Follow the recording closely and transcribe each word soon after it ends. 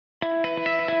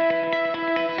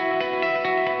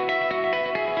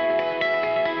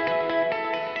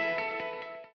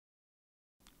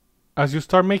as you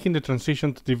start making the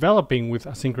transition to developing with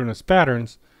asynchronous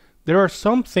patterns, there are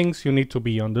some things you need to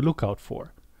be on the lookout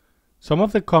for. Some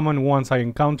of the common ones I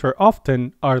encounter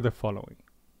often are the following.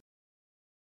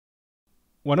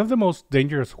 One of the most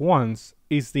dangerous ones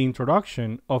is the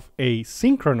introduction of a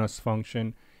synchronous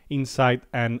function inside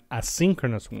an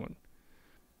asynchronous one.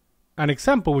 An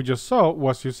example we just saw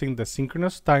was using the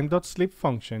synchronous time.sleep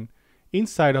function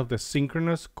inside of the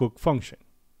synchronous cook function.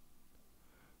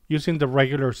 Using the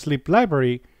regular sleep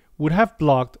library would have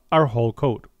blocked our whole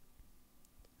code.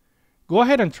 Go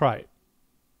ahead and try it.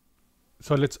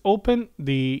 So let's open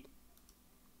the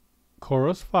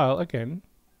chorus file again,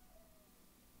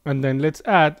 and then let's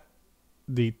add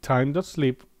the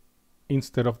time.sleep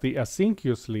instead of the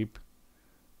asyncio sleep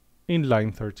in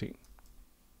line 13.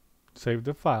 Save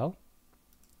the file.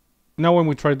 Now when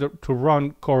we try to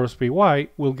run chorus py,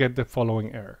 we'll get the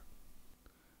following error.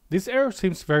 This error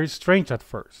seems very strange at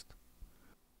first.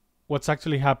 What's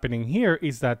actually happening here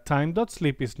is that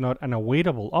time.sleep is not an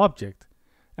awaitable object,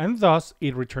 and thus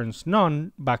it returns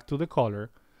none back to the caller,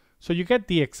 so you get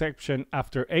the exception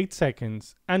after 8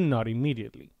 seconds and not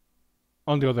immediately.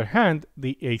 On the other hand,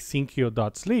 the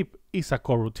asyncio.sleep is a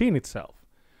coroutine itself,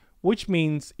 which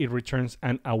means it returns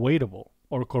an awaitable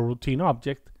or coroutine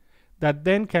object that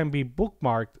then can be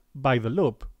bookmarked by the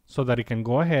loop so that it can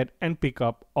go ahead and pick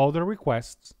up all the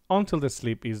requests until the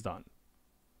sleep is done.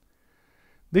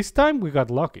 This time we got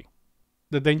lucky.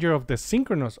 The danger of the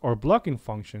synchronous or blocking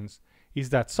functions is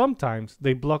that sometimes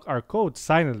they block our code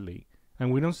silently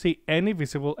and we don't see any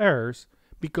visible errors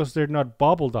because they're not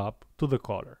bubbled up to the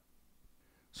caller.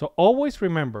 So always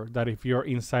remember that if you're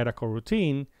inside a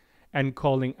coroutine and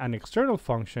calling an external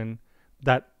function,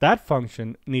 that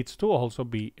function needs to also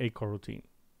be a coroutine.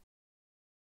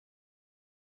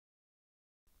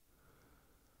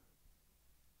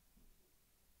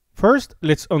 First,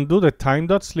 let's undo the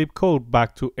time.sleep code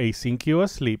back to asyncio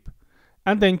asleep,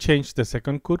 and then change the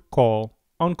second code call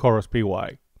on chorus py,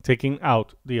 taking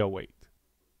out the await.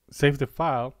 Save the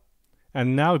file,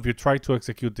 and now if you try to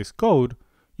execute this code,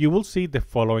 you will see the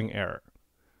following error.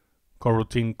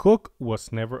 Coroutine cook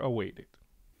was never awaited.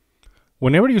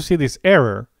 Whenever you see this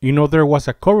error, you know there was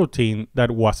a coroutine that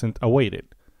wasn't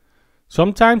awaited.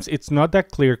 Sometimes it's not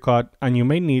that clear-cut and you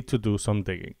may need to do some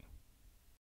digging.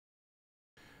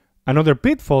 Another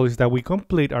pitfall is that we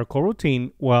complete our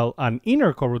coroutine while an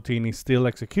inner coroutine is still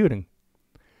executing.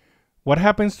 What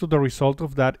happens to the result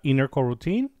of that inner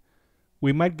coroutine?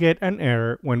 We might get an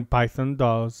error when Python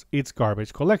does its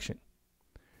garbage collection.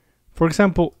 For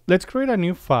example, let's create a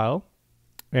new file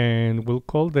and we'll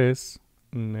call this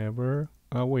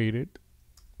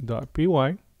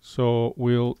neverAwaited.py. So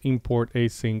we'll import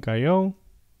asyncio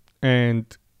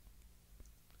and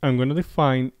I'm going to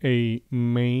define a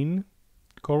main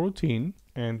coroutine,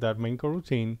 and that main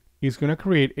coroutine is going to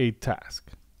create a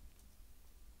task.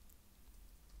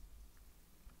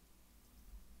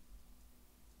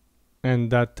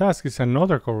 And that task is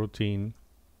another coroutine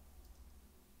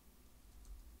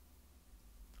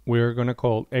we're going to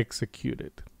call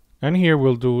executed. And here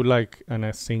we'll do like an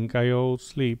asyncio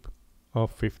sleep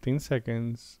of 15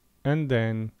 seconds, and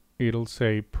then it'll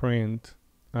say print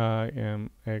I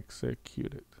am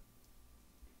executed.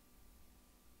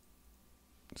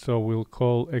 So we'll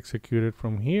call executed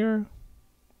from here.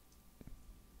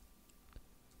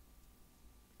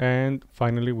 And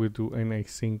finally we do an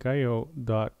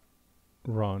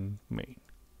asyncio.run main.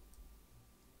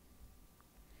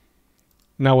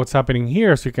 Now what's happening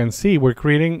here, as you can see, we're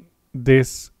creating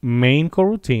this main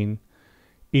coroutine.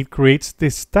 It creates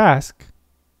this task,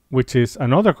 which is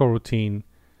another coroutine,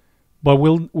 but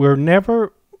we're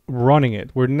never running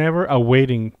it. We're never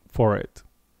awaiting for it.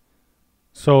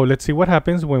 So let's see what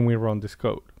happens when we run this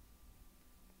code.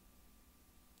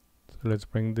 So let's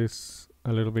bring this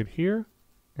a little bit here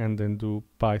and then do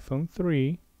Python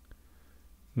 3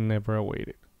 never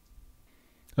awaited.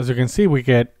 As you can see, we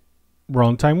get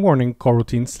runtime warning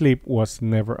coroutine sleep was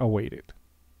never awaited.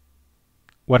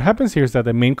 What happens here is that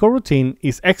the main coroutine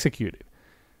is executed,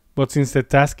 but since the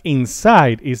task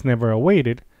inside is never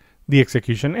awaited, the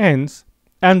execution ends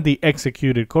and the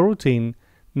executed coroutine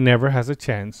never has a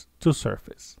chance to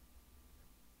surface.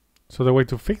 So the way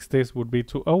to fix this would be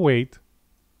to await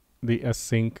the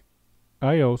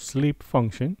asyncio sleep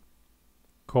function,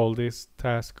 call this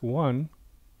task1,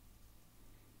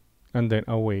 and then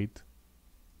await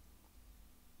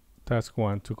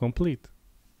task1 to complete.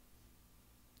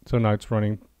 So now it's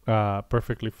running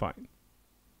perfectly fine.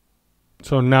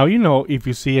 So now you know if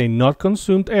you see a not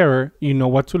consumed error, you know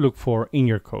what to look for in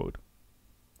your code.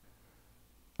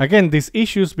 Again, these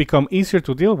issues become easier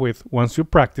to deal with once you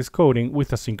practice coding with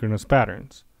asynchronous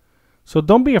patterns. So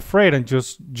don't be afraid and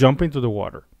just jump into the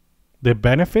water. The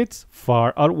benefits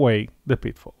far outweigh the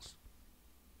pitfalls.